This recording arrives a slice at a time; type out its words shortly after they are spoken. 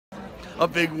A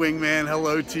big Wingman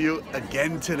hello to you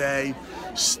again today.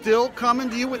 Still coming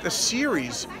to you with a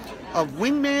series of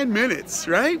Wingman Minutes,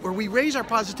 right? Where we raise our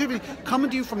positivity,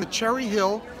 coming to you from the Cherry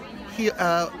Hill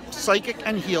Psychic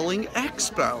and Healing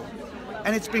Expo.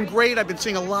 And it's been great. I've been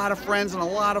seeing a lot of friends and a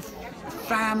lot of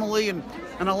family and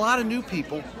a lot of new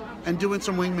people and doing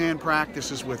some Wingman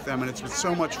practices with them, and it's been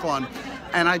so much fun.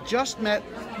 And I just met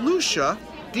Lucia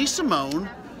Disimone,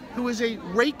 who is a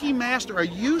Reiki master, a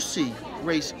UC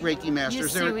Reiki master.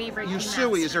 Usui Reiki Usui.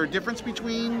 master. Is there a difference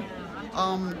between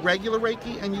regular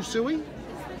Reiki and Usui?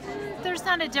 There's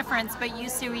not a difference, but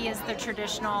Usui is the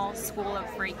traditional school of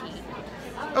Reiki.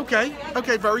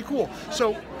 Okay, very cool.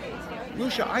 So,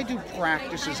 Lucia, I do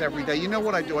practices every day. You know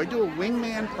what I do? I do a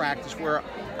Wingman practice where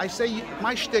I say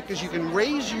my shtick is you can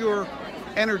raise your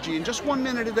energy in just 1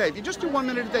 minute a day. If you just do 1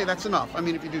 minute a day, that's enough. I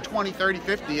mean, if you do 20, 30,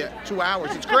 50, 2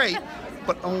 hours, it's great.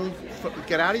 But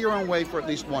get out of your own way for at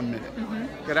least 1 minute.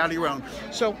 Get out of your own.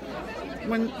 So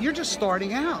when you're just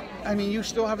starting out, I mean, you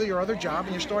still have your other job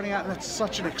and you're starting out, and it's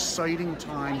such an exciting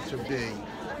time to be.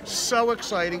 So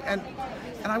exciting. And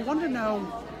I want to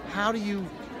know, how do you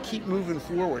keep moving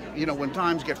forward, you know, when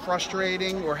times get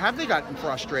frustrating, or have they gotten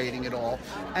frustrating at all,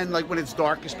 and like when it's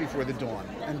darkest before the dawn?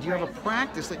 And do you have a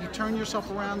practice that you turn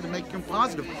yourself around to make them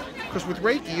positive? Because with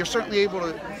Reiki, you're certainly able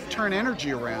to turn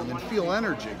energy around and feel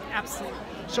energy. Absolutely.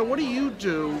 So what do you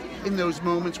do in those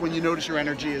moments when you notice your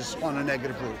energy is on a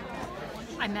negative route?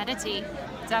 I meditate,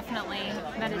 definitely.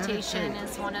 Meditation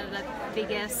is one of the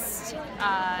biggest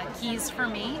keys for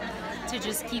me to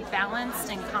just keep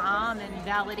balanced and calm and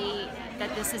validate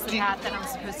that this is the path that I'm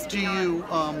supposed to be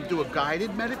on. Do you do a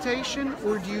guided meditation,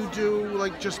 or do you do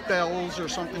like just bells or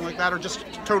something like that, or just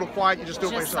total quiet, you just do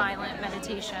it by yourself? Just silent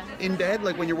meditation. In bed,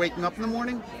 like when you're waking up in the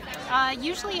morning?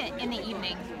 Usually in the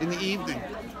evening. In the evening.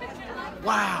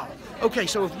 Wow. Okay,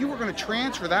 so if you were going to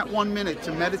transfer that 1 minute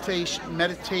to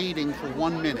meditating for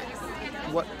 1 minute,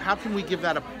 how can we give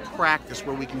that a practice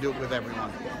where we can do it with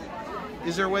everyone?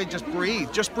 Is there a way? Just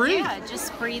breathe. Just breathe. Yeah,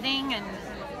 just breathing and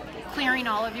clearing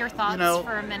all of your thoughts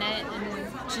for a minute,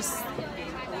 and just,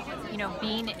 you know,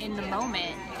 being in the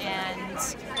moment. And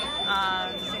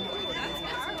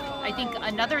I think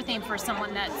another thing for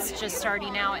someone that's just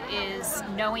starting out is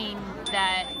knowing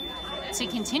that to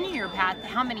continue your path,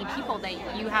 how many people that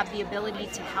you have the ability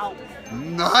to help.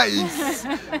 Nice.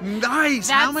 Nice.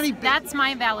 How many? That's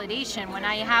my validation. When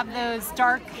I have those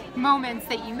dark moments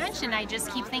that you mentioned, I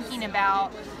just keep thinking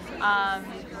about,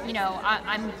 you know,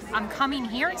 I'm coming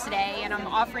here today and I'm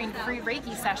offering free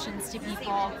Reiki sessions to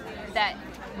people that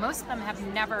most of them have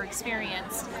never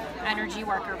experienced energy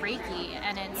work or Reiki,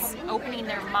 and it's opening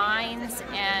their minds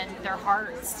and their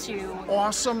hearts to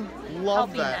awesome.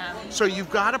 Love that. Them. So you've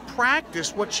got to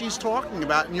practice what she's talking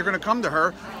about, and you're going to come to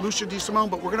her, Lucia Disimone,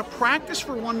 but we're going to practice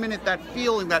for 1 minute that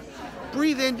feeling, that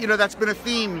breathe in. You know, that's been a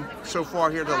theme so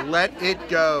far here, to let it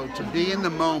go, to be in the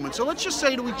moment. So let's just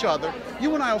say to each other,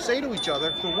 you and I will say to each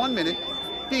other for 1 minute,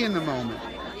 be in the moment.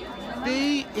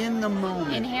 Be in the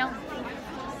moment. Inhale.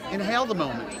 Inhale the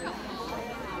moment.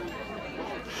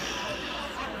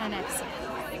 And exhale.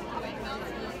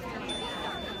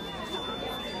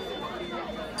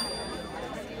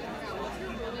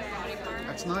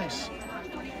 That's nice.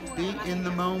 Be in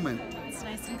the moment. It's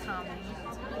nice and calming.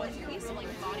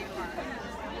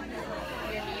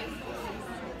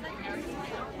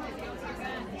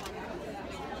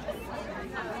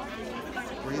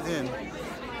 Breathe in.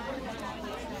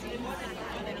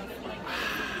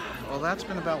 Well, that's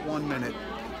been about 1 minute.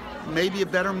 Maybe a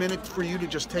better minute for you to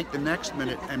just take the next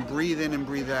minute and breathe in and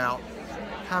breathe out.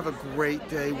 Have a great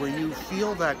day where you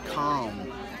feel that calm.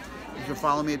 You can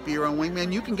follow me at Be Your Own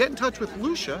Wingman. You can get in touch with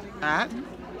Lucia at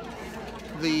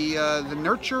the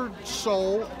Nurtured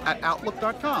Soul at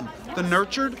Outlook.com. The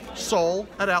Nurtured Soul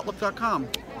at Outlook.com.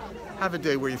 Have a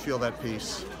day where you feel that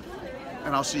peace.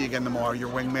 And I'll see you again tomorrow. Your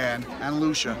Wingman and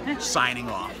Lucia signing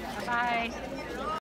off. Bye.